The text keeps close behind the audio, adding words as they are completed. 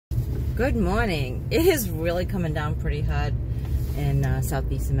Good morning. It is really coming down pretty hard in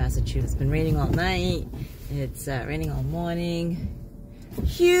southeastern Massachusetts. It's been raining all night. It's raining all morning.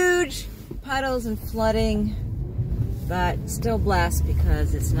 Huge puddles and flooding, but still blessed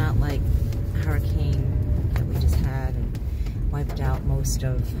because it's not like a hurricane that we just had and wiped out most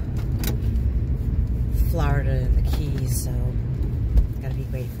of Florida and the Keys, so gotta be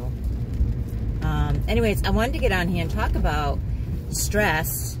grateful. Anyways, I wanted to get on here and talk about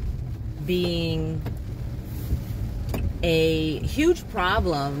stress being a huge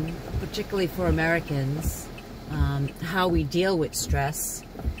problem, particularly for Americans, how we deal with stress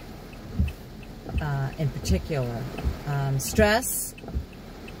in particular. Stress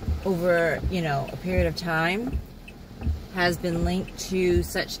over, a period of time has been linked to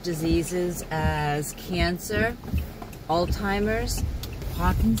such diseases as cancer, Alzheimer's,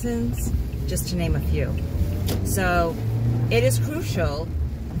 Parkinson's, just to name a few. So it is crucial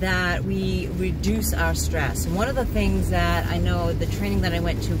that we reduce our stress. And one of the things that I know, the training that I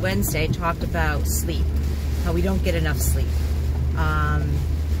went to Wednesday talked about sleep, how we don't get enough sleep.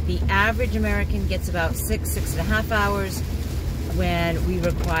 The average American gets about 6.5 hours when we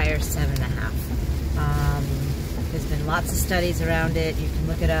require 7.5. There's been lots of studies around it. You can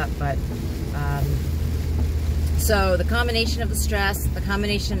look it up, but so the combination of the stress, the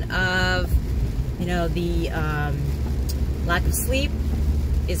combination of, the lack of sleep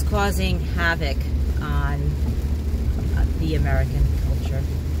is causing havoc on the American culture.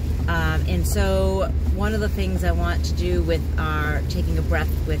 And so one of the things I want to do with our Taking a Breath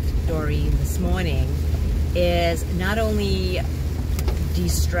with Doreen this morning is not only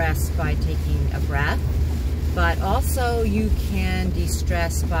de-stress by taking a breath, but also you can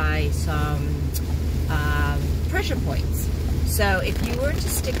de-stress by some pressure points. So if you were to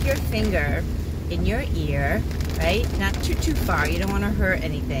stick your finger in your ear, right, not too far, you don't want to hurt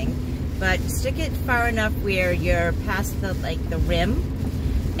anything, but stick it far enough where you're past the rim,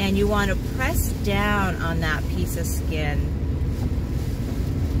 and you want to press down on that piece of skin.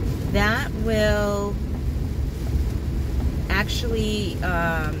 That will actually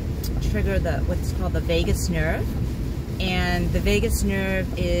trigger what's called the vagus nerve, and the vagus nerve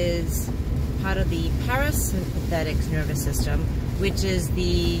is part of the parasympathetic nervous system, which is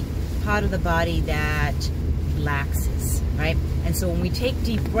the part of the body that relaxes, right? And so when we take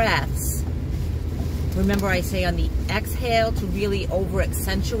deep breaths, remember I say on the exhale to really over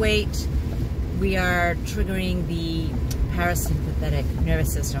accentuate, we are triggering the parasympathetic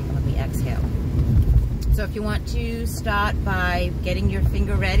nervous system when we exhale. So if you want to start by getting your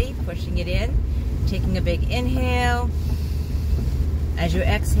finger ready, pushing it in, taking a big inhale. As you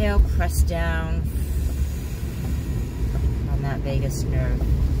exhale, press down on that vagus nerve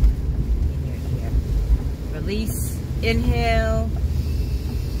in your ear. Release, inhale,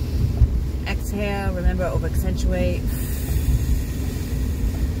 exhale, remember over accentuate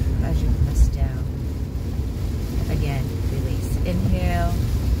as you press down. Again, release, inhale,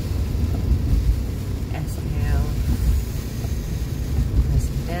 exhale,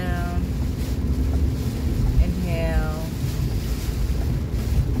 pressing down, inhale,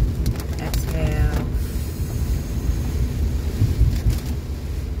 exhale,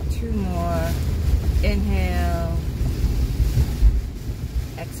 2 more, inhale,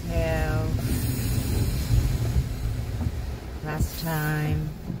 exhale, last time,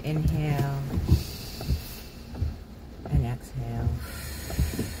 inhale, and exhale.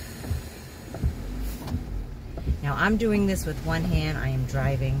 Now I'm doing this with one hand, I am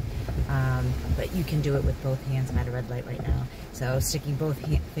driving, but you can do it with both hands. I'm at a red light right now. So sticking both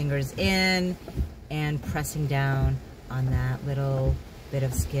fingers in and pressing down on that little bit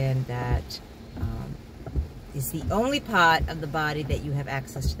of skin that is the only part of the body that you have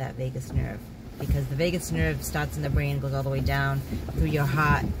access to that vagus nerve, because the vagus nerve starts in the brain and goes all the way down through your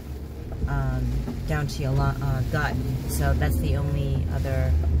heart, down to your gut. So that's the only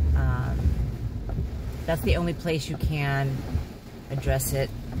other, that's the only place you can address it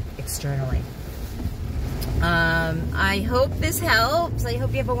externally. I hope this helps. I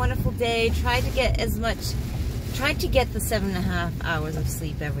hope you have a wonderful day. Try to get the 7.5 hours of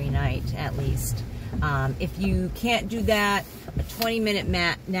sleep every night, at least. If you can't do that, a 20-minute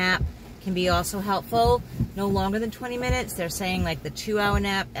nap can be also helpful. No longer than 20 minutes. They're saying like the 2-hour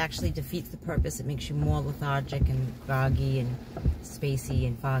nap actually defeats the purpose. It makes you more lethargic and groggy and spacey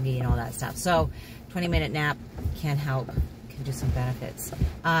and foggy and all that stuff. So 20-minute nap can help, can do some benefits.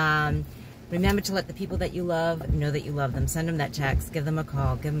 Remember to let the people that you love know that you love them. Send them that text, give them a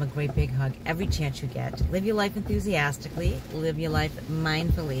call, give them a great big hug every chance you get. Live your life enthusiastically, live your life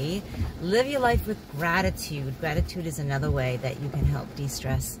mindfully, live your life with gratitude. Gratitude is another way that you can help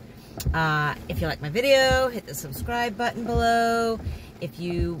de-stress If you like my video, hit the subscribe button below. If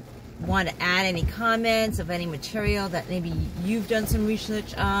you want to add any comments of any material that maybe you've done some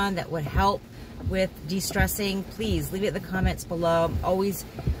research on that would help with de-stressing, please leave it in the comments below. I'm always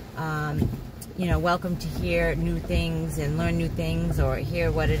you know, welcome to hear new things and learn new things, or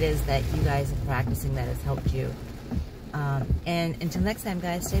hear what it is that you guys are practicing that has helped you. And until next time,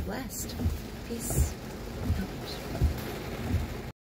 guys, stay blessed. Peace.